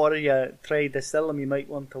 Before you try to sell them, you might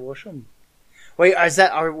want to wash them. Wait, are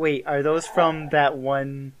those from that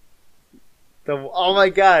one? Oh my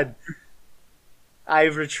god! I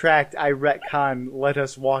retcon. Let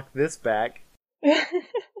us walk this back.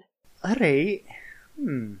 Alright.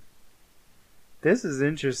 This is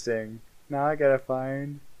interesting. Now I gotta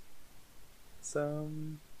find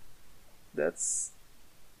some. That's.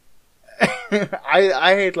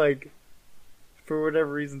 I had like, for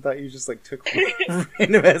whatever reason, thought you just like took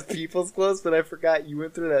random ass people's clothes, but I forgot you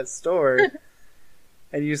went through that store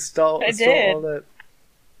and you stole all that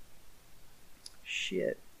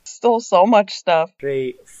shit. Stole so much stuff.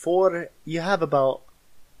 Right, you have about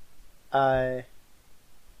 5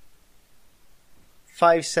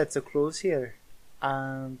 sets of clothes here,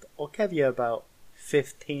 and I'll give you about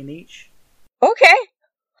 15 each. Okay.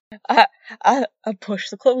 I push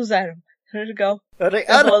the clothes at him. There you go. Alright,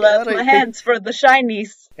 Hold out my hands for the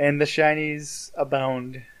shinies. And the shinies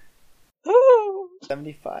abound. Woo!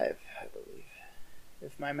 75, I believe.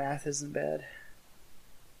 If my math isn't bad.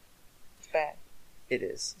 It's bad. It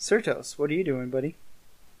is. Certos, what are you doing, buddy?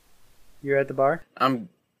 You're at the bar? I'm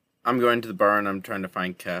going to the bar and I'm trying to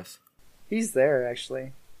find Cass. He's there,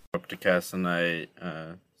 actually. Up to Cass and I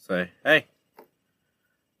say, "Hey,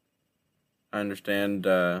 I understand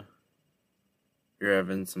you're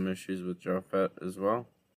having some issues with Jofet as well."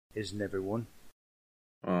 Isn't everyone?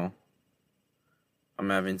 Well, I'm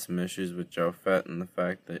having some issues with Jofet and the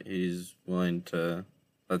fact that he's willing to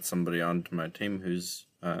let somebody onto my team who's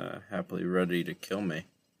happily ready to kill me.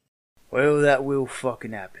 Well, that will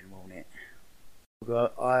fucking happen, won't it?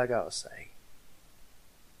 I gotta say,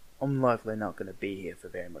 I'm likely not gonna be here for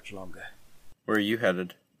very much longer. Where are you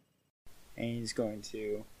headed? And he's going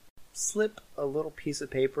to slip a little piece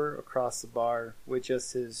of paper across the bar with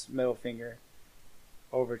just his middle finger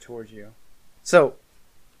over towards you. So,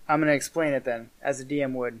 I'm going to explain it then, as a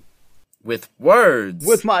DM would. With words!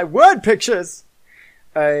 With my word pictures!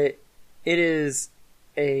 It is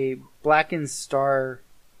a blackened star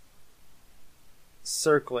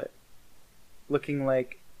circlet, looking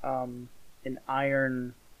like an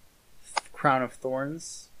iron crown of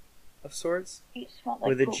thorns of sorts,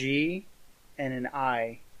 with a G and an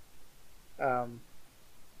I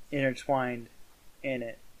intertwined in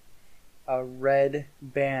it. A red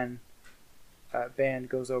band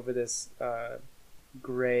goes over this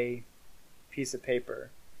gray piece of paper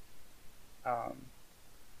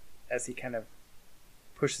as he kind of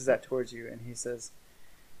pushes that towards you, and he says,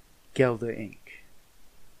 "Gelder Inc.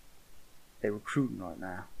 They're recruiting right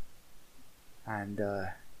now, and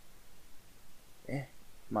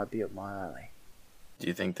might be up my alley." Do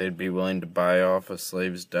you think they'd be willing to buy off a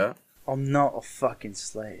slave's debt? I'm not a fucking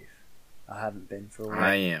slave. I haven't been for a while.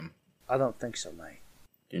 I am. I don't think so, mate.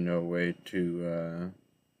 Do you know a way to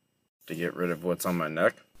get rid of what's on my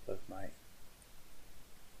neck? Look, mate.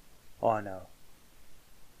 I know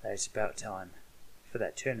that it's about time for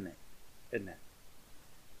that tournament, isn't it?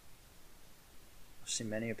 I've seen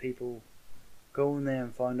many people go in there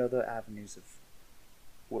and find other avenues of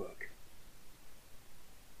work.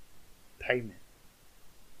 Payment.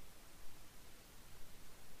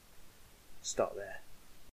 Start there.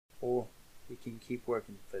 Or we can keep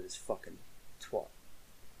working for this fucking twat.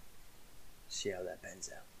 See how that pans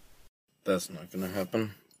out. That's not gonna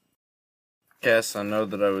happen. Cass, I know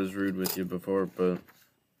that I was rude with you before, but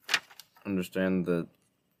I understand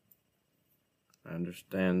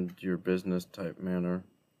your business type manner,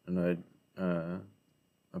 and I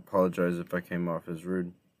apologize if I came off as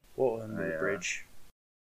rude. What under the bridge?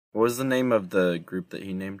 What was the name of the group that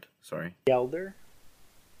he named? Sorry. Gelder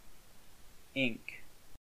Inc.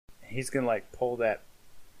 He's gonna like pull that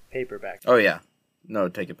paper back. Oh yeah. No,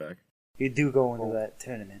 take it back. You do go into that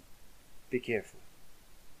tournament. Be careful.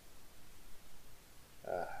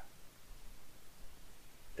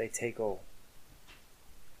 They take all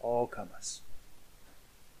comers.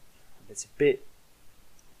 It's a bit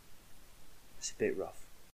rough.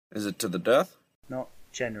 Is it to the death? Not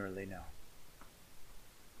generally, no.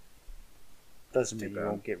 Doesn't mean you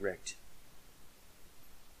won't get wrecked.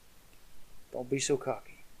 Don't be so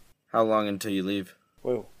cocky. How long until you leave?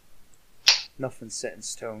 Well, nothing's set in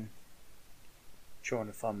stone. Trying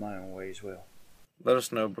to find my own way as well. Let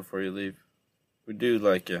us know before you leave. We do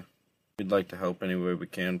like you. We'd like to help any way we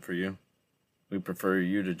can for you. We prefer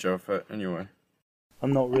you to Jofet anyway.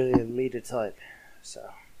 I'm not really a leader type,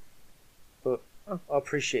 so... But I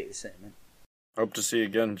appreciate the sentiment. Hope to see you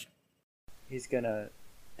again. He's gonna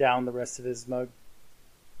down the rest of his mug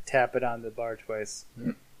tap it on the bar twice.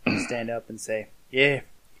 Stand up and say, "Yeah,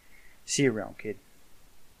 see you around, kid."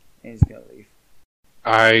 And he's gonna leave.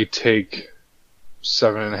 I take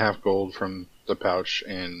 7.5 gold from the pouch,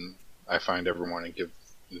 and I find everyone and give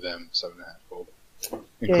them 7.5 gold,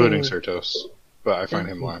 including Yay. Certos. But I find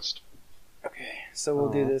him last. Okay, so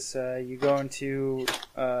we'll do this. You go into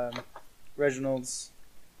Reginald's,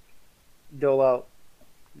 dole out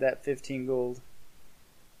that 15 gold.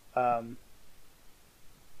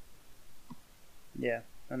 Yeah,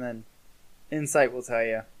 and then Insight will tell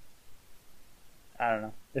you. I don't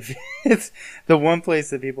know. If it's the one place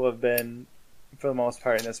that people have been for the most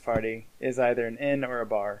part in this party is either an inn or a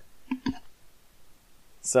bar.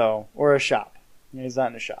 So, or a shop. He's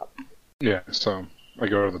not in a shop. Yeah, so I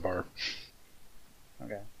go to the bar.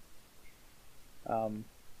 Okay.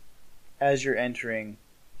 As you're entering,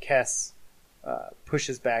 Kess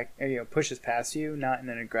pushes past you, not in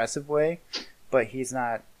an aggressive way, but he's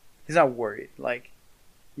not worried. Like,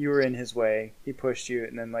 you were in his way, he pushed you,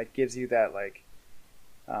 and then like gives you that like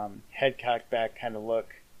head cocked back kind of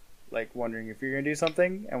look, like wondering if you're gonna do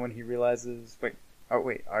something. And when he realizes,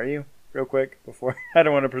 are you? Real quick before I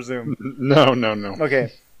don't want to presume. No.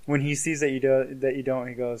 Okay, when he sees that you don't,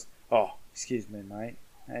 he goes, "Oh, excuse me, mate,"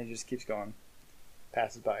 and he just keeps going,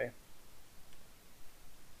 passes by you.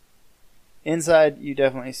 Inside, you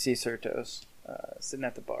definitely see Certos sitting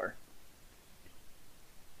at the bar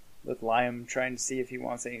with Liam trying to see if he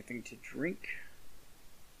wants anything to drink.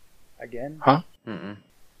 Again? Huh? Mm-mm.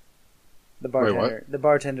 The bartender. Wait, what? The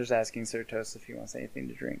bartender's asking Certos if he wants anything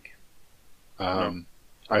to drink.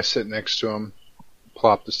 I sit next to him,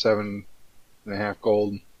 plop the 7.5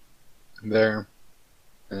 gold there,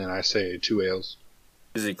 and then I say 2 ales.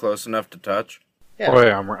 Is he close enough to touch? Yeah, Oh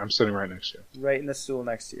yeah, I'm sitting right next to you. right in the stool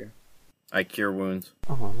next to you. I cure wounds.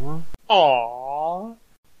 Aww. Aww.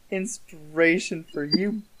 Inspiration for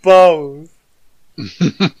you both.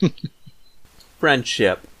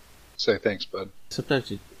 Friendship. Say thanks, bud.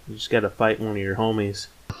 Sometimes you just gotta fight one of your homies.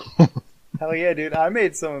 Hell yeah, dude. I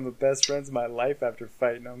made some of the best friends of my life after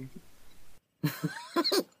fighting them.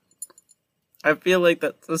 I feel like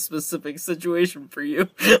that's a specific situation for you.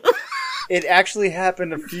 It actually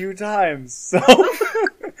happened a few times, so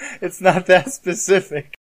it's not that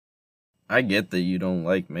specific. I get that you don't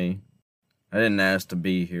like me. I didn't ask to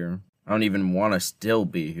be here. I don't even want to still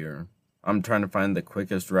be here. I'm trying to find the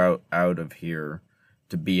quickest route out of here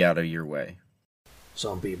to be out of your way.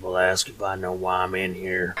 Some people ask if I know why I'm in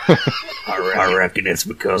here. I reckon it's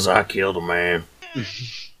because I killed a man.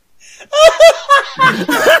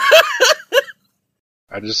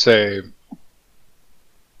 I just say,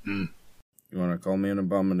 You want to call me an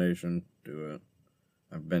abomination? Do it.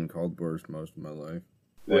 I've been called worse most of my life.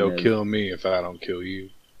 they'll kill me if I don't kill you.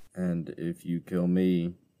 And if you kill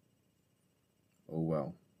me, oh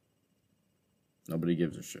well. Nobody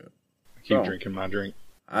gives a shit. I keep Oh. drinking my drink.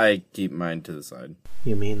 I keep mine to the side.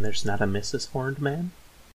 You mean there's not a Mrs. Horned Man?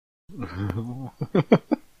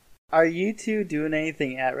 Are you two doing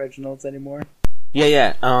anything at Reginald's anymore?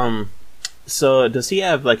 Yeah. So does he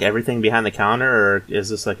have like everything behind the counter, or is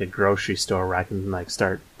this like a grocery store where I can like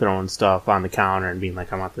start throwing stuff on the counter and being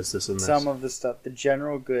like, I want this, and this? Some of the stuff, the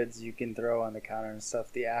general goods you can throw on the counter and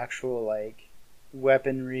stuff. The actual like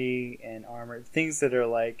weaponry and armor, things that are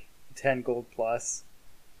like 10 gold plus,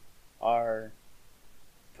 are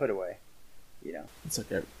put away. You know. It's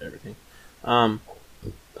like everything.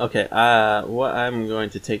 Okay. What I'm going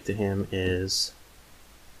to take to him is.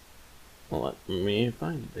 Well, let me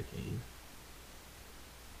find it again.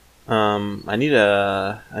 I need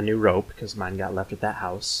a new rope because mine got left at that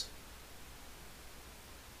house,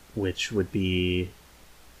 which would be.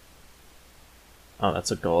 Oh,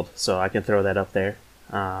 that's a gold, so I can throw that up there.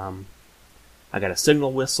 I got a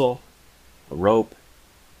signal whistle, a rope,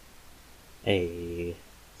 a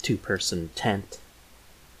 2-person tent,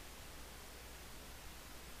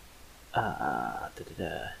 a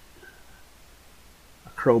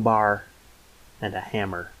crowbar, and a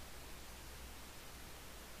hammer,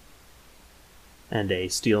 and a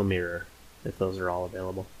steel mirror, if those are all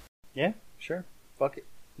available. Yeah, sure. Fuck it.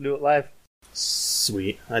 Do it live.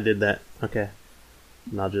 Sweet, I did that. Okay.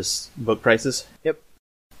 And I'll just book prices? Yep.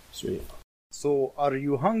 Sweet. So, are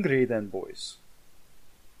you hungry then, boys?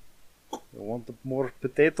 You want more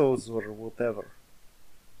potatoes or whatever?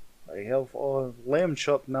 I have a lamb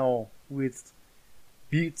chop now with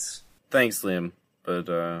beets. Thanks, Liam, but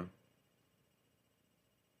I'm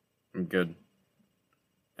good.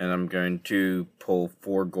 And I'm going to pull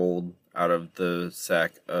 4 gold out of the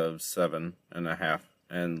sack of 7.5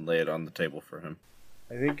 and lay it on the table for him.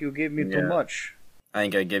 I think you gave me too Yeah. much. I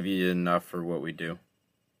think I give you enough for what we do.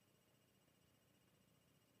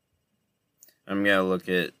 I'm gonna look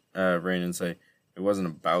at Rain and say, it wasn't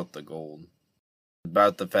about the gold.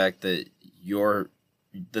 About the fact that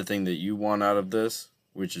the thing that you want out of this,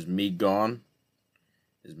 which is me gone,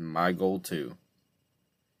 is my goal too.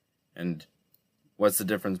 And what's the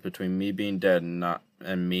difference between me being dead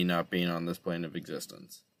and me not being on this plane of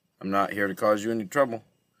existence? I'm not here to cause you any trouble.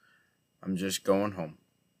 I'm just going home.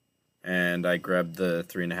 And I grab the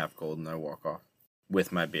 3.5 gold and I walk off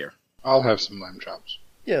with my beer. I'll have some lamb chops.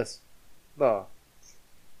 Yes. The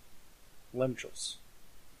lemchels.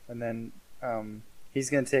 And then he's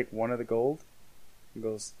going to take one of the gold. He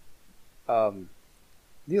goes,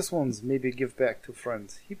 these ones maybe give back to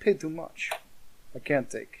friends. He paid too much. I can't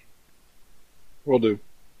take. Will do.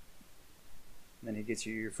 Then he gets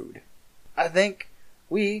you your food. I think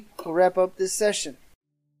we will wrap up this session.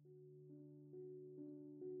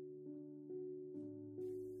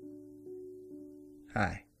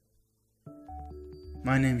 Hi.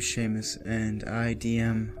 My name's Seamus, and I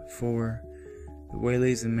DM for the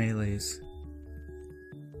Waylays and Melees.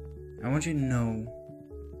 I want you to know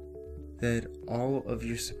that all of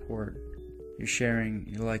your support, your sharing,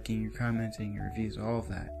 your liking, your commenting, your reviews, all of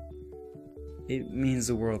that, it means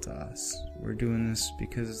the world to us. We're doing this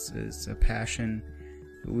because it's a passion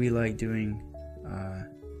that we like doing,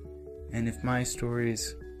 and if my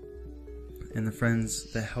stories and the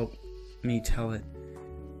friends that help me tell it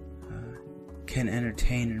can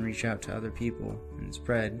entertain and reach out to other people and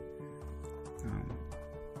spread,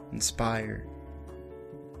 inspire,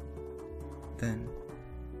 then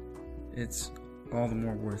it's all the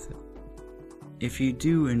more worth it. If you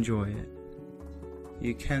do enjoy it,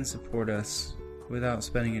 you can support us without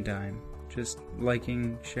spending a dime. Just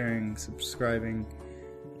liking, sharing, subscribing,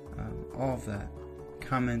 all of that.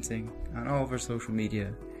 Commenting on all of our social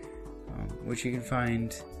media, which you can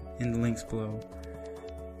find in the links below.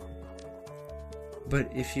 But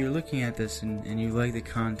if you're looking at this and you like the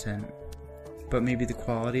content, but maybe the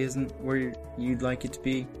quality isn't where you'd like it to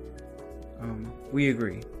be, we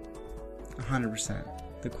agree.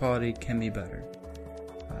 100%. The quality can be better.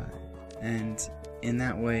 And in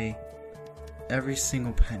that way, every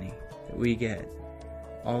single penny that we get,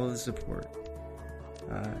 all of the support,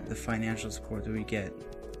 the financial support that we get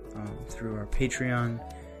through our Patreon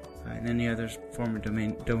and any other form of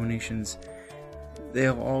donations,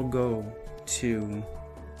 they'll all go to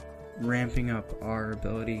ramping up our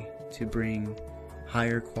ability to bring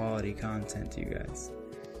higher quality content to you guys.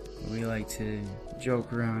 We like to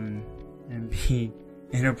joke around and be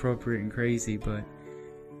inappropriate and crazy, but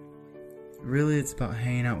really it's about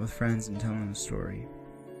hanging out with friends and telling a story.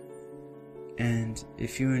 And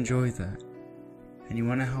if you enjoy that and you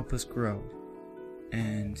want to help us grow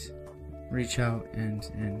and reach out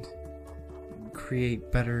and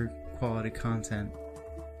create better quality content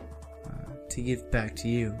to give back to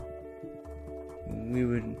you, we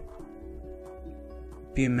would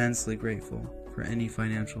be immensely grateful for any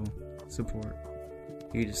financial support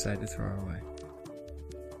you decide to throw our way.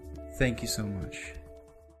 Thank you so much.